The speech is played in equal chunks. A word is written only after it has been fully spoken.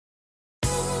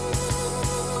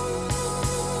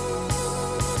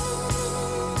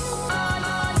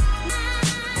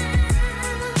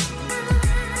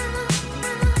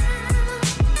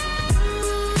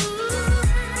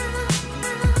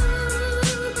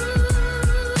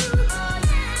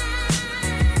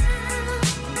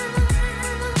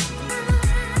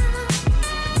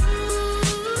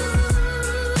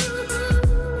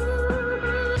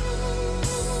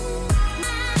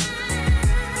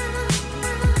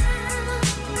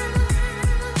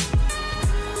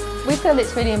feel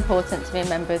it's really important to be a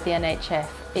member of the NHF.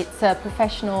 It's a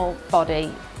professional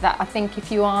body that I think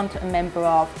if you aren't a member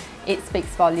of, it speaks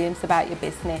volumes about your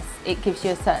business. It gives you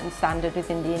a certain standard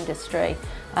within the industry.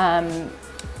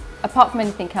 Apart from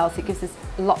anything else, it gives us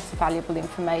lots of valuable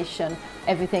information,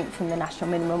 everything from the national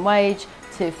minimum wage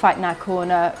to fighting our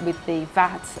corner with the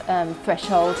VAT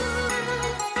threshold.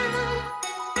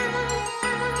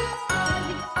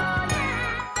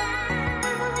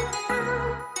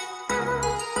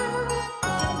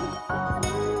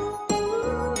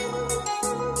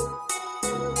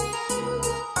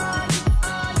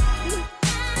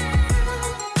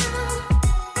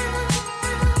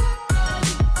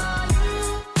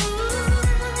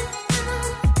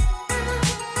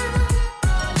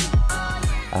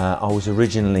 I was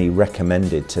originally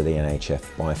recommended to the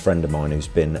NHF by a friend of mine who's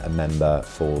been a member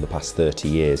for the past 30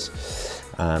 years,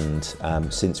 and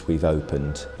since we've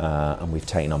opened and we've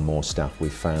taken on more staff,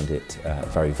 we've found it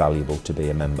very valuable to be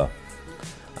a member.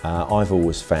 I've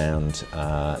always found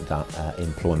that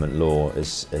employment law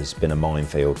has been a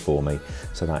minefield for me,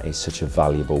 so that is such a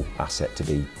valuable asset to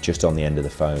be just on the end of the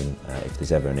phone. If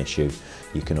there's ever an issue,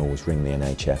 you can always ring the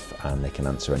NHF and they can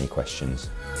answer any questions.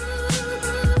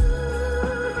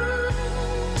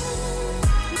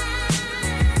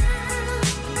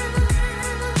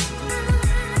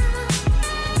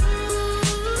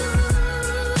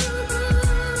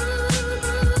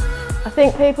 I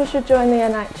think people should join the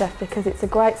NHF because it's a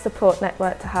great support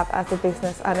network to have as a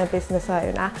business and a business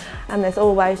owner, and there's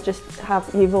always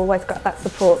you've always got that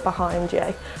support behind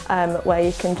you, where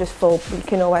you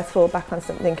can always fall back on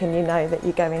something and you know that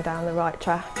you're going down the right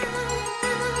track.